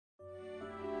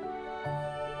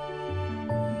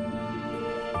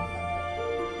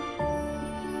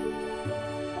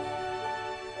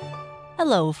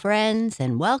Hello, friends,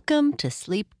 and welcome to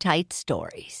Sleep Tight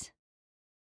Stories.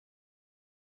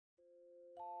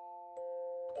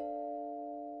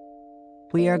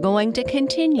 We are going to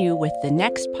continue with the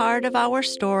next part of our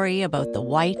story about the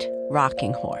white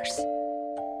rocking horse.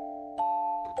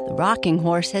 The rocking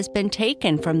horse has been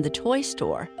taken from the toy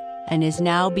store and is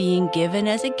now being given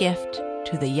as a gift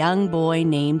to the young boy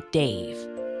named Dave.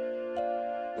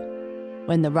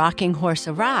 When the rocking horse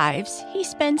arrives, he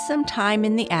spends some time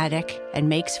in the attic and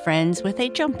makes friends with a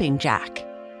jumping jack.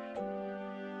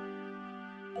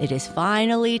 It is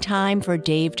finally time for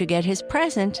Dave to get his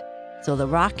present, so the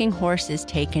rocking horse is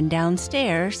taken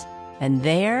downstairs, and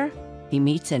there he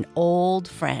meets an old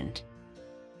friend,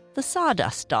 the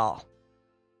sawdust doll.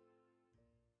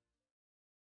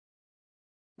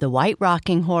 The White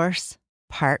Rocking Horse,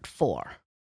 Part 4.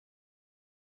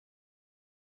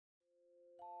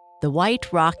 The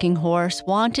white rocking horse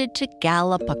wanted to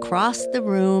gallop across the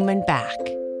room and back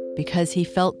because he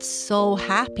felt so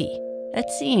happy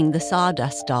at seeing the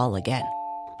sawdust doll again.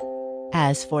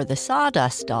 As for the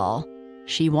sawdust doll,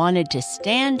 she wanted to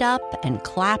stand up and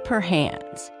clap her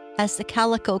hands, as the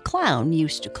calico clown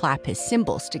used to clap his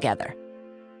cymbals together.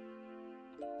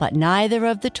 But neither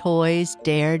of the toys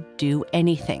dared do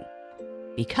anything,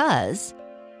 because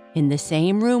in the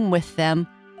same room with them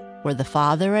were the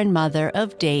father and mother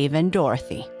of Dave and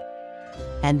Dorothy.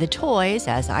 And the toys,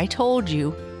 as I told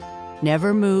you,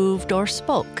 never moved or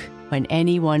spoke when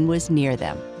anyone was near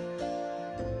them.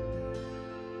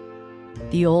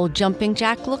 "The old jumping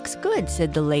jack looks good,"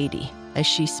 said the lady, as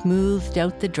she smoothed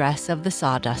out the dress of the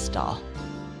sawdust doll.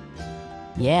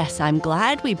 "Yes, I'm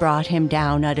glad we brought him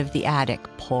down out of the attic,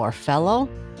 poor fellow,"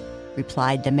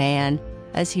 replied the man,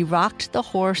 as he rocked the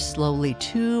horse slowly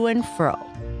to and fro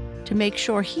to make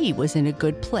sure he was in a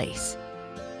good place.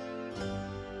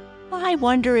 "I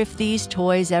wonder if these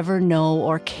toys ever know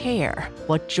or care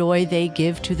what joy they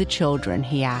give to the children,"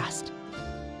 he asked.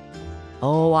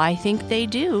 "Oh, I think they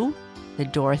do,"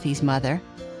 said Dorothy's mother.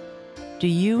 "Do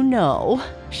you know,"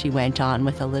 she went on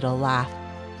with a little laugh,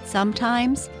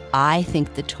 "sometimes I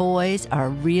think the toys are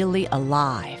really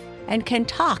alive and can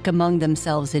talk among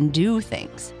themselves and do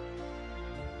things."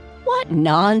 "What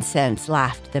nonsense,"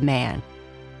 laughed the man.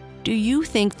 "Do you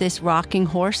think this rocking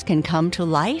horse can come to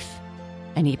life?"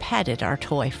 And he patted our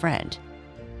toy friend.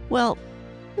 "Well,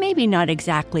 maybe not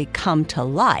exactly come to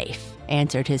life,"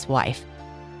 answered his wife,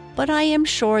 "but I am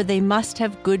sure they must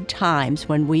have good times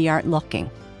when we aren't looking.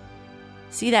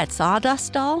 See that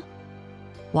sawdust doll?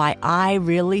 Why, I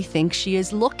really think she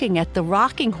is looking at the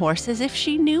rocking horse as if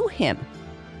she knew him.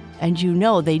 And you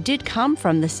know they did come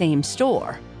from the same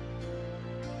store."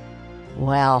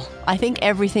 "Well, I think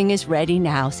everything is ready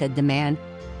now," said the man.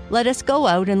 "Let us go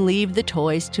out and leave the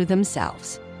toys to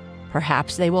themselves.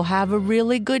 Perhaps they will have a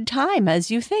really good time,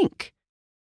 as you think."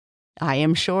 "I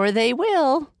am sure they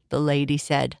will," the lady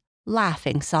said,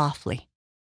 laughing softly.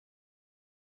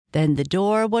 Then the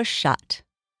door was shut,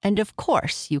 and of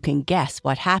course you can guess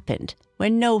what happened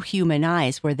when no human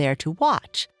eyes were there to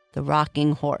watch the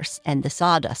rocking horse and the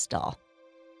sawdust doll.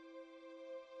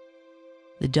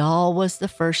 The doll was the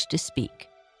first to speak.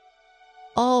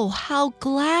 "Oh, how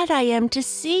glad I am to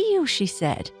see you," she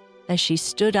said, as she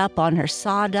stood up on her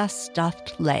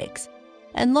sawdust-stuffed legs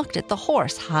and looked at the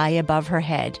horse high above her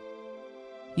head.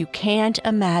 "You can't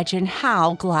imagine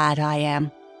how glad I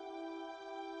am."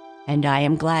 "And I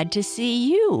am glad to see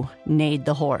you," neighed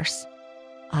the horse.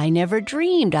 "I never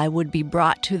dreamed I would be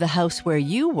brought to the house where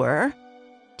you were.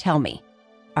 Tell me,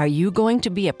 are you going to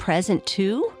be a present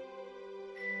too?"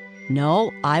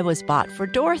 "No, I was bought for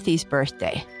Dorothy's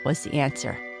birthday," was the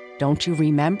answer. "Don't you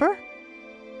remember?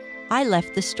 I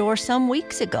left the store some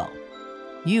weeks ago.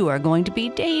 You are going to be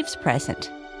Dave's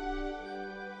present."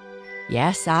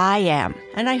 "Yes, I am,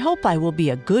 and I hope I will be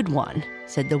a good one,"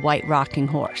 said the white rocking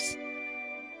horse.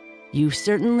 "You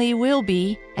certainly will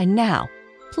be, and now,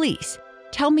 please,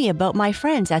 tell me about my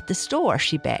friends at the store,"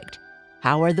 she begged.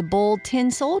 "How are the bold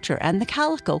tin soldier and the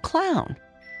calico clown?"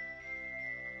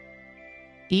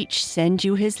 "Each send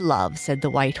you his love," said the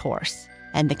white horse,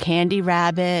 "and the candy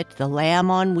rabbit, the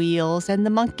lamb on wheels, and the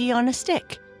monkey on a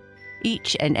stick.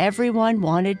 Each and every one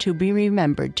wanted to be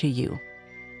remembered to you."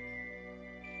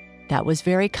 "That was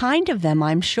very kind of them,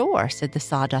 I'm sure," said the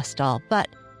sawdust doll. "But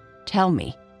tell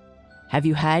me, have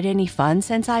you had any fun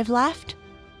since I've left?"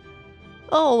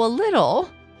 "Oh, a little,"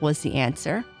 was the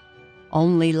answer.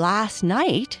 "Only last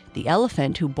night, the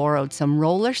elephant who borrowed some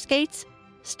roller skates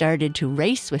started to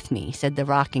race with me," said the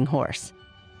rocking horse.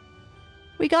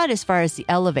 "We got as far as the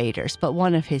elevators, but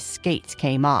one of his skates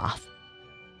came off.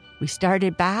 We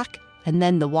started back, and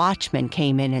then the watchman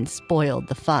came in and spoiled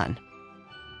the fun."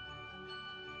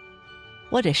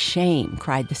 "What a shame,"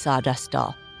 cried the Sawdust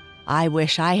Doll. "I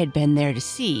wish I had been there to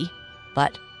see,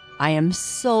 but I am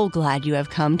so glad you have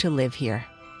come to live here."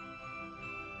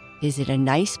 "Is it a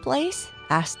nice place?"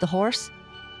 asked the horse.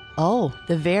 "Oh,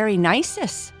 the very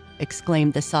nicest,"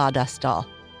 exclaimed the Sawdust Doll.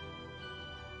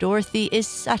 "Dorothy is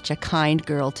such a kind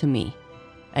girl to me,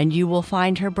 and you will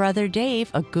find her brother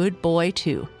Dave a good boy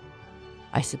too.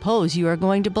 I suppose you are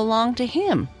going to belong to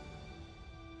him."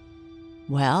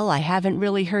 "Well, I haven't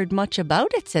really heard much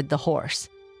about it," said the horse.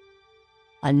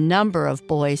 "A number of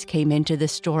boys came into the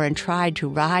store and tried to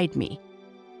ride me.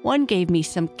 One gave me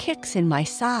some kicks in my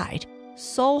side,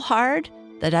 so hard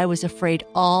that I was afraid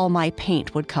all my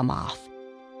paint would come off.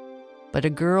 But a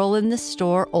girl in the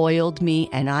store oiled me,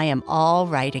 and I am all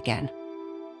right again.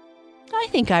 I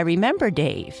think I remember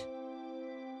Dave."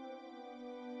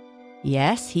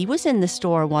 "Yes, he was in the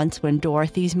store once when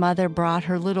Dorothy's mother brought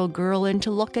her little girl in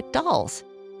to look at dolls,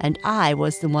 and I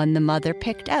was the one the mother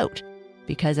picked out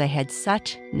because I had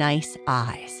such nice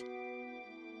eyes."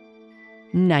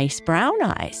 "Nice brown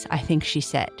eyes, I think she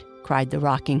said," cried the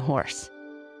rocking horse.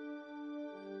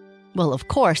 "Well, of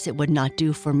course it would not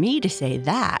do for me to say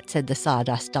that," said the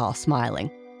Sawdust Doll,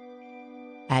 smiling.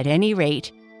 "At any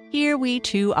rate, here we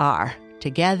two are,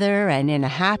 together and in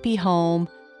a happy home,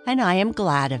 and I am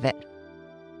glad of it."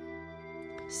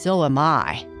 "So am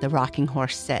I," the rocking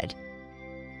horse said.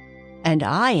 "And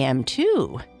I am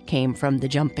too," came from the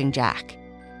jumping jack.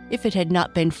 "If it had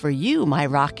not been for you, my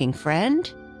rocking friend,"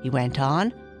 he went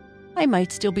on, "I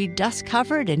might still be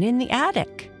dust-covered and in the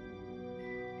attic."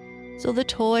 So the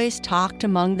toys talked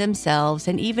among themselves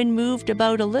and even moved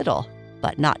about a little,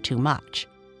 but not too much,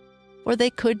 for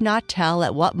they could not tell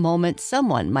at what moment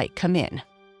someone might come in.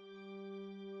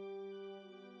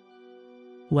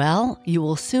 "Well, you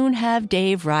will soon have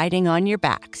Dave riding on your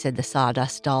back," said the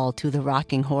Sawdust Doll to the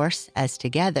rocking horse as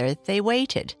together they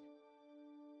waited.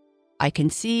 "I can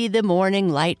see the morning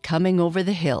light coming over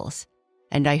the hills,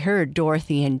 and I heard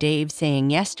Dorothy and Dave saying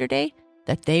yesterday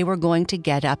that they were going to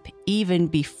get up even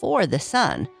before the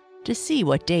sun to see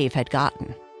what Dave had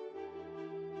gotten."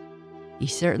 "He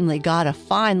certainly got a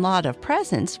fine lot of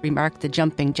presents," remarked the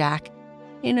jumping jack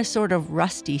in a sort of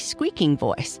rusty, squeaking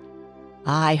voice.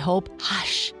 "I hope—"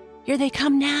 "Hush! Here they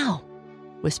come now,"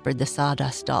 whispered the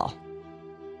Sawdust Doll.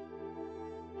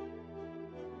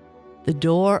 The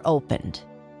door opened.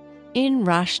 In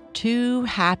rushed two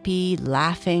happy,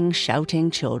 laughing,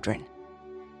 shouting children.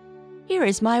 "Here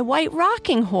is my white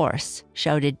rocking horse,"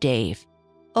 shouted Dave.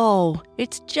 "Oh,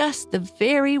 it's just the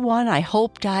very one I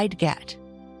hoped I'd get."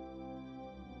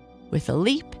 With a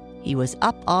leap, he was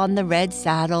up on the red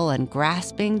saddle and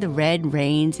grasping the red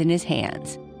reins in his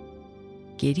hands.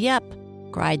 "Giddy up,"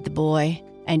 cried the boy,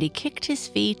 and he kicked his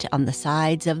feet on the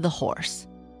sides of the horse.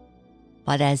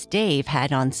 But as Dave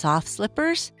had on soft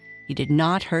slippers, he did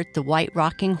not hurt the white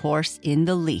rocking horse in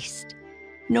the least,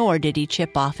 nor did he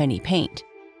chip off any paint.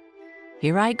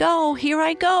 Here I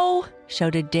go,"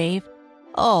 shouted Dave.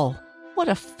 "Oh, what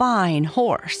a fine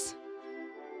horse."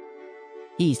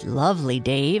 "He's lovely,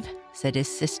 Dave," said his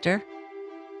sister.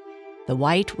 The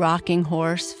white rocking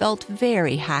horse felt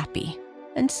very happy,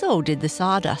 and so did the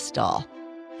Sawdust Doll,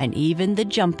 and even the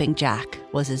jumping jack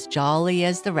was as jolly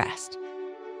as the rest.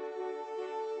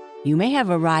 "You may have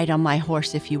a ride on my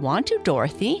horse if you want to,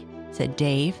 Dorothy," said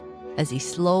Dave, as he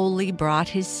slowly brought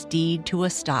his steed to a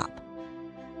stop.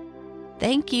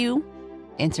 "Thank you,"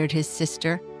 answered his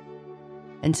sister.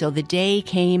 And so the day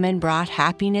came and brought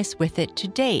happiness with it to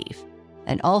Dave,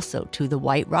 and also to the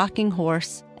white rocking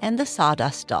horse and the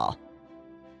Sawdust Doll.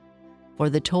 For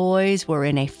the toys were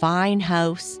in a fine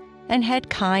house and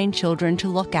had kind children to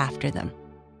look after them.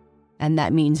 And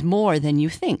that means more than you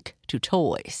think to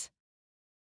toys.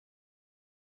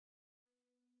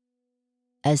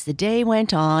 As the day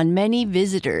went on, many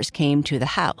visitors came to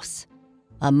the house.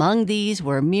 Among these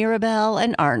were Mirabel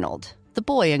and Arnold, the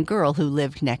boy and girl who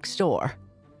lived next door.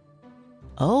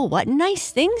 "Oh, what nice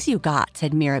things you got,"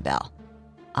 said Mirabel.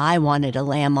 "I wanted a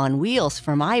lamb on wheels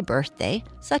for my birthday,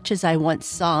 such as I once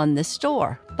saw in the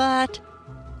store, but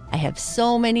I have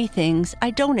so many things I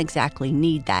don't exactly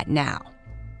need that now.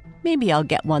 Maybe I'll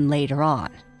get one later on."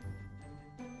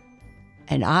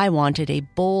 "And I wanted a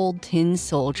bold tin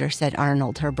soldier," said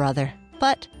Arnold, her brother,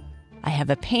 "but I have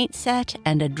a paint set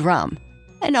and a drum,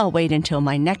 and I'll wait until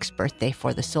my next birthday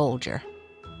for the soldier."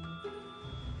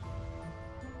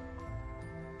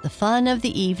 The fun of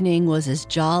the evening was as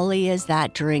jolly as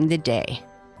that during the day,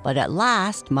 but at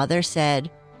last Mother said,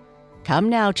 "Come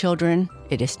now, children,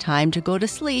 it is time to go to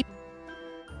sleep.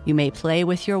 You may play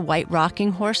with your white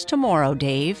rocking horse tomorrow,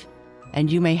 Dave,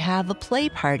 and you may have a play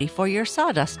party for your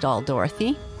Sawdust Doll,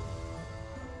 Dorothy."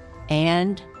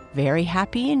 And Very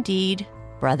happy indeed,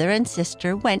 brother and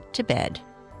sister went to bed.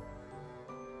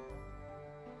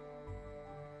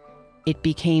 It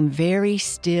became very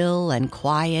still and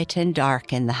quiet and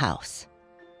dark in the house.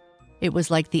 It was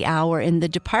like the hour in the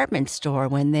department store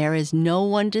when there is no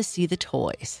one to see the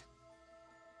toys.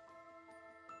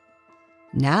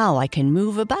 "Now I can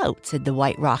move about," said the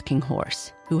white rocking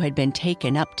horse, who had been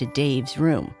taken up to Dave's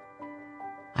room.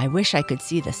 "I wish I could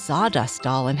see the sawdust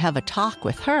doll and have a talk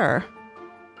with her."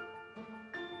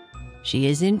 "She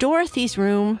is in Dorothy's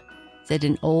room," said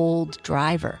an old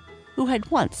driver who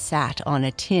had once sat on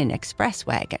a tin express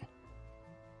wagon.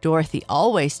 "Dorothy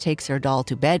always takes her doll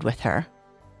to bed with her."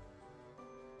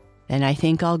 "Then I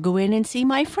think I'll go in and see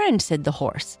my friend," said the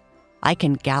horse. "I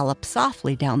can gallop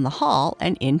softly down the hall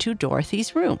and into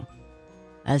Dorothy's room.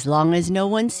 As long as no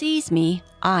one sees me,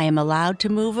 I am allowed to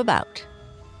move about."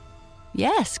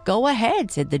 "Yes, go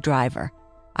ahead," said the driver.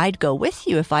 "I'd go with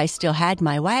you if I still had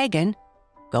my wagon.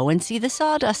 Go and see the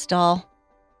sawdust doll."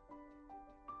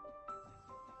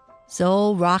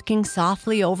 So, rocking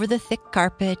softly over the thick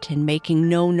carpet and making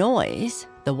no noise,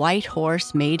 the white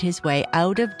horse made his way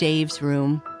out of Dave's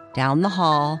room, down the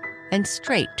hall, and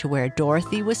straight to where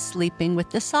Dorothy was sleeping with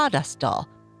the sawdust doll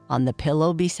on the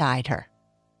pillow beside her.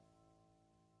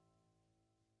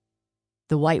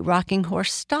 The white rocking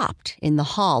horse stopped in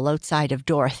the hall outside of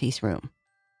Dorothy's room.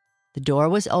 The door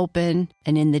was open,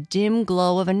 and in the dim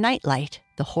glow of a nightlight,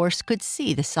 the horse could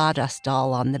see the sawdust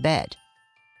doll on the bed.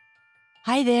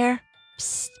 "Hi there.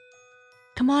 Psst.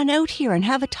 Come on out here and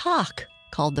have a talk,"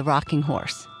 called the rocking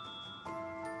horse.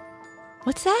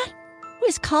 "What's that? Who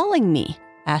is calling me?"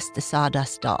 asked the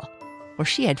sawdust doll, for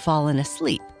she had fallen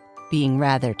asleep, being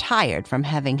rather tired from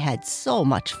having had so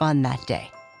much fun that day.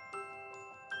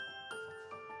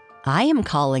 "I am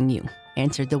calling you,"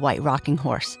 answered the white rocking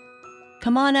horse.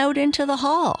 "Come on out into the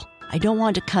hall. I don't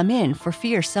want to come in for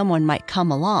fear someone might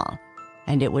come along,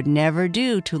 and it would never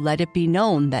do to let it be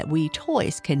known that we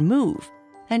toys can move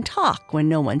and talk when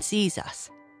no one sees us."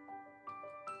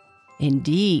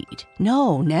 "Indeed,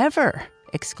 no, never,"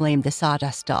 exclaimed the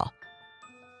sawdust doll.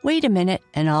 "Wait a minute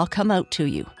and I'll come out to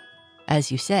you.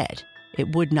 As you said,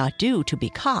 it would not do to be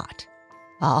caught.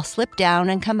 I'll slip down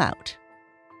and come out."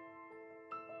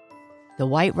 The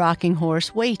white rocking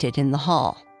horse waited in the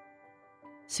hall.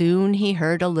 Soon he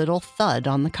heard a little thud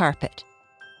on the carpet.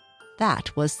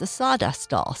 That was the sawdust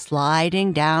doll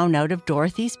sliding down out of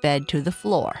Dorothy's bed to the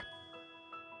floor.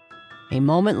 A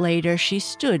moment later, she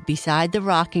stood beside the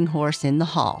rocking horse in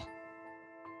the hall.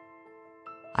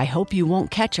 "I hope you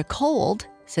won't catch a cold,"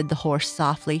 said the horse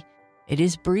softly. "It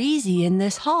is breezy in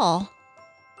this hall."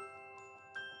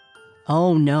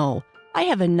 "Oh, no, I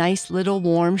have a nice little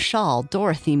warm shawl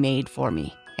Dorothy made for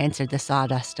me," answered the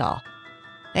sawdust doll.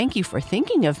 "Thank you for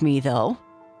thinking of me, though."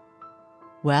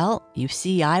 "Well, you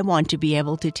see, I want to be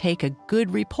able to take a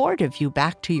good report of you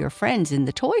back to your friends in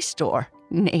the toy store,"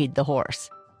 neighed the horse.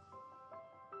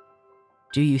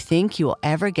 "Do you think you'll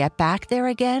ever get back there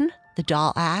again?" the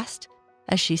doll asked,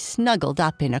 as she snuggled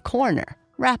up in a corner,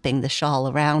 wrapping the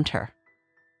shawl around her.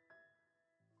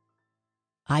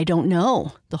 "I don't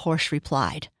know," the horse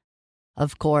replied.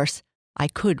 "Of course, I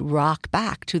could rock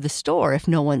back to the store if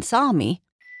no one saw me,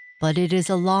 but it is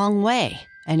a long way,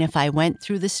 and if I went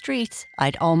through the streets,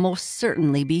 I'd almost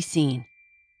certainly be seen."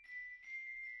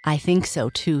 "I think so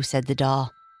too," said the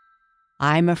doll.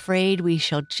 "I'm afraid we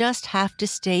shall just have to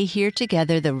stay here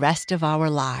together the rest of our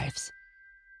lives."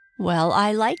 "Well,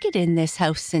 I like it in this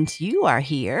house since you are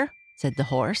here," said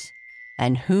the horse.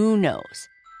 "And who knows,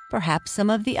 perhaps some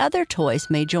of the other toys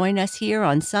may join us here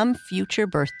on some future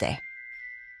birthday."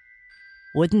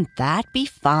 "Wouldn't that be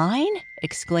fine?"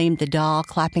 exclaimed the doll,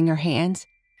 clapping her hands.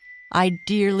 "I'd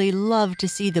dearly love to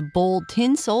see the bold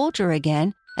tin soldier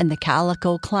again, and the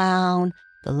calico clown,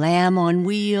 the lamb on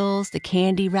wheels, the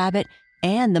candy rabbit,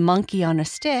 and the monkey on a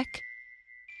stick.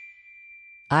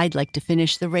 I'd like to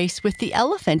finish the race with the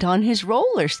elephant on his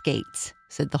roller skates,"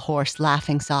 said the horse,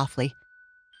 laughing softly.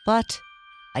 "But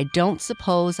I don't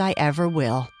suppose I ever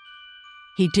will.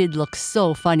 He did look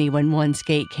so funny when one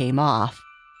skate came off."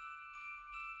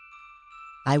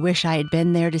 "I wish I had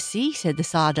been there to see," said the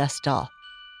sawdust doll.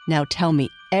 "Now tell me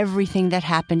everything that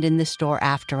happened in the store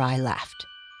after I left."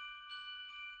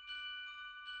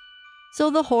 So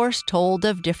the horse told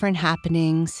of different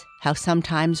happenings, how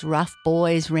sometimes rough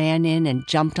boys ran in and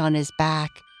jumped on his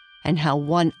back, and how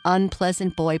one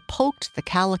unpleasant boy poked the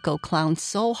calico clown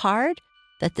so hard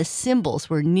that the cymbals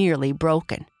were nearly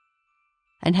broken,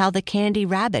 and how the candy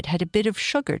rabbit had a bit of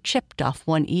sugar chipped off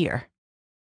one ear.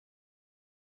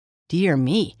 "Dear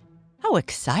me, how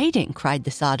exciting!" cried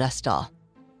the sawdust doll.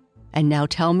 "And now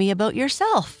tell me about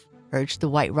yourself," urged the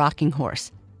white rocking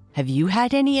horse. Have you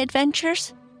had any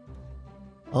adventures?"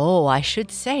 "Oh, I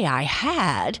should say I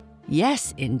had.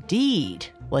 Yes, indeed,"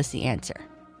 was the answer.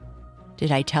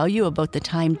 "Did I tell you about the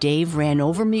time Dave ran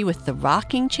over me with the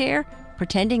rocking chair,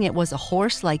 pretending it was a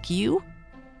horse like you?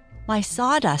 My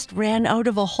sawdust ran out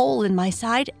of a hole in my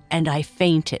side and I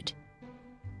fainted."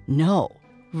 "No,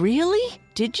 really?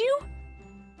 Did you?"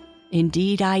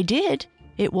 "Indeed I did.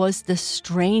 It was the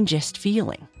strangest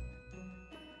feeling."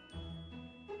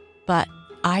 "But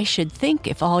I should think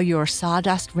if all your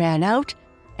sawdust ran out,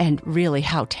 and really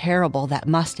how terrible that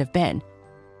must have been,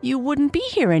 you wouldn't be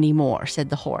here anymore," said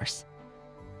the horse.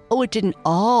 "Oh, it didn't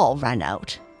all run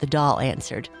out," the doll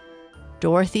answered.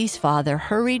 "Dorothy's father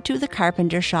hurried to the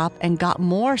carpenter shop and got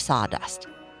more sawdust,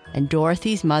 and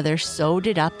Dorothy's mother sewed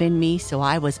it up in me so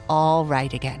I was all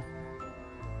right again."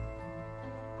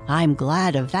 "I'm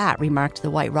glad of that," remarked the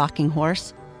white rocking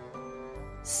horse.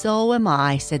 "So am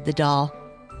I," said the doll.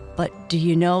 "But do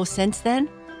you know, since then,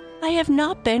 I have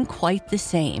not been quite the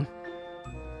same."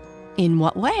 "In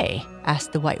what way?"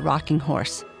 asked the white rocking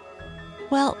horse.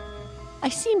 "Well, I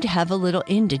seem to have a little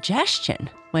indigestion,"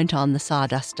 went on the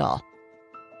sawdust doll.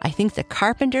 "I think the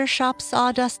carpenter shop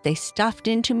sawdust they stuffed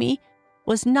into me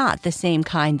was not the same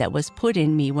kind that was put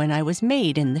in me when I was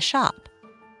made in the shop."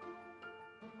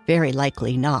 "Very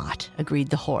likely not," agreed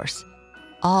the horse.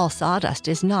 "All sawdust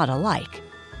is not alike,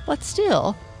 but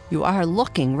still, you are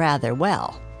looking rather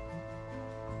well."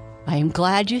 "I am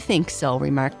glad you think so,"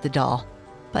 remarked the doll.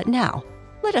 "But now,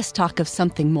 let us talk of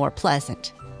something more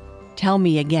pleasant. Tell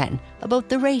me again about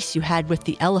the race you had with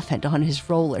the elephant on his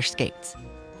roller skates."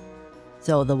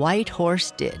 So the white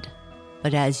horse did.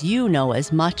 But as you know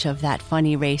as much of that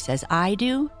funny race as I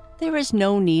do, there is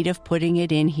no need of putting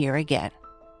it in here again.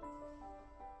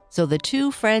 So the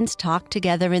two friends talked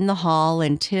together in the hall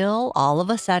until, all of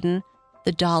a sudden,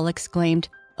 the doll exclaimed,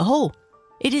 "Oh,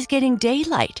 it is getting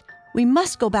daylight. We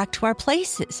must go back to our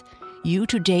places. You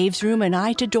to Dave's room and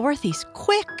I to Dorothy's.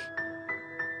 Quick!"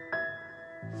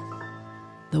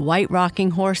 The white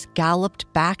rocking horse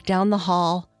galloped back down the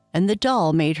hall, and the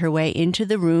doll made her way into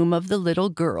the room of the little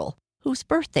girl whose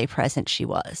birthday present she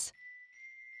was.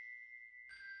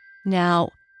 Now,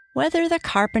 whether the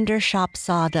carpenter shop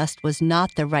sawdust was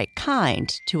not the right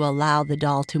kind to allow the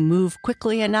doll to move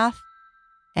quickly enough,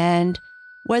 and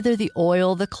whether the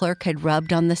oil the clerk had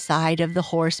rubbed on the side of the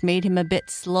horse made him a bit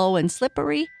slow and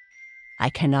slippery, I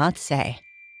cannot say.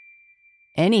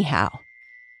 Anyhow,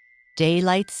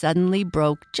 daylight suddenly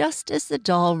broke just as the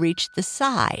doll reached the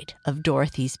side of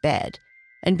Dorothy's bed,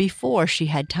 and before she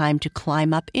had time to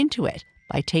climb up into it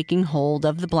by taking hold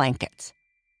of the blankets.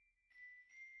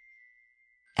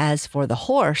 As for the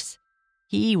horse,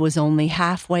 he was only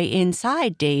halfway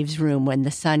inside Dave's room when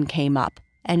the sun came up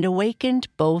and awakened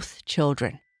both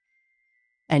children.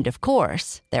 And of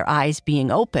course, their eyes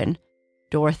being open,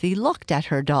 Dorothy looked at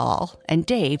her doll and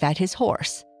Dave at his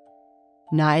horse.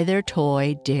 Neither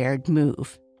toy dared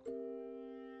move.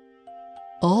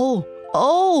 "Oh,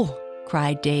 oh!"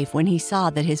 cried Dave when he saw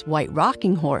that his white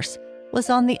rocking horse was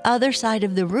on the other side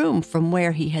of the room from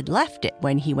where he had left it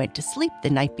when he went to sleep the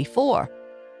night before.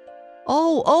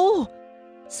 "Oh, oh!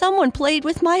 Someone played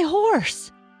with my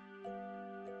horse!"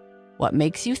 "What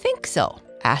makes you think so?"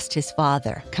 asked his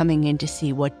father, coming in to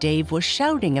see what Dave was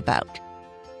shouting about.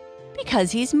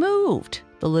 "Because he's moved,"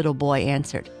 the little boy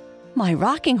answered. "My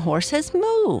rocking horse has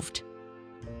moved."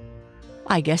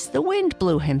 "I guess the wind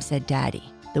blew him," said Daddy.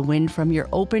 "The wind from your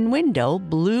open window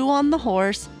blew on the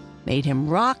horse, made him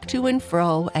rock to and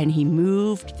fro, and he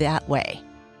moved that way."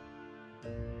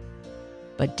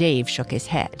 But Dave shook his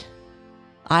head.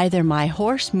 "Either my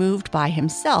horse moved by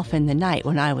himself in the night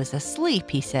when I was asleep,"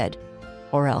 he said,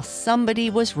 "or else somebody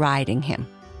was riding him."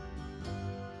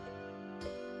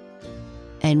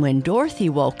 And when Dorothy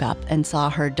woke up and saw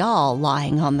her doll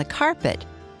lying on the carpet,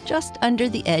 just under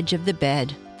the edge of the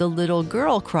bed, the little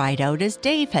girl cried out as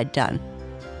Dave had done,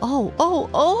 "Oh, oh,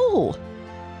 oh!"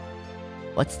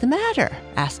 "What's the matter?"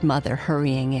 asked Mother,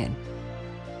 hurrying in.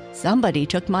 "Somebody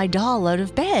took my doll out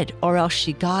of bed, or else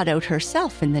she got out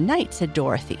herself in the night," said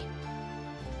Dorothy.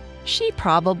 "She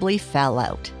probably fell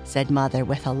out," said Mother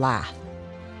with a laugh.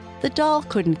 "The doll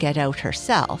couldn't get out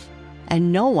herself,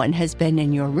 and no one has been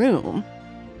in your room.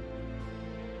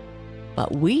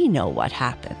 But we know what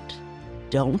happened,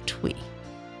 don't we?"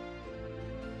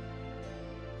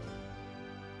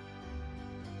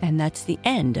 And that's the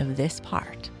end of this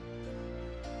part.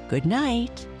 Good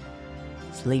night.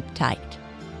 Sleep tight.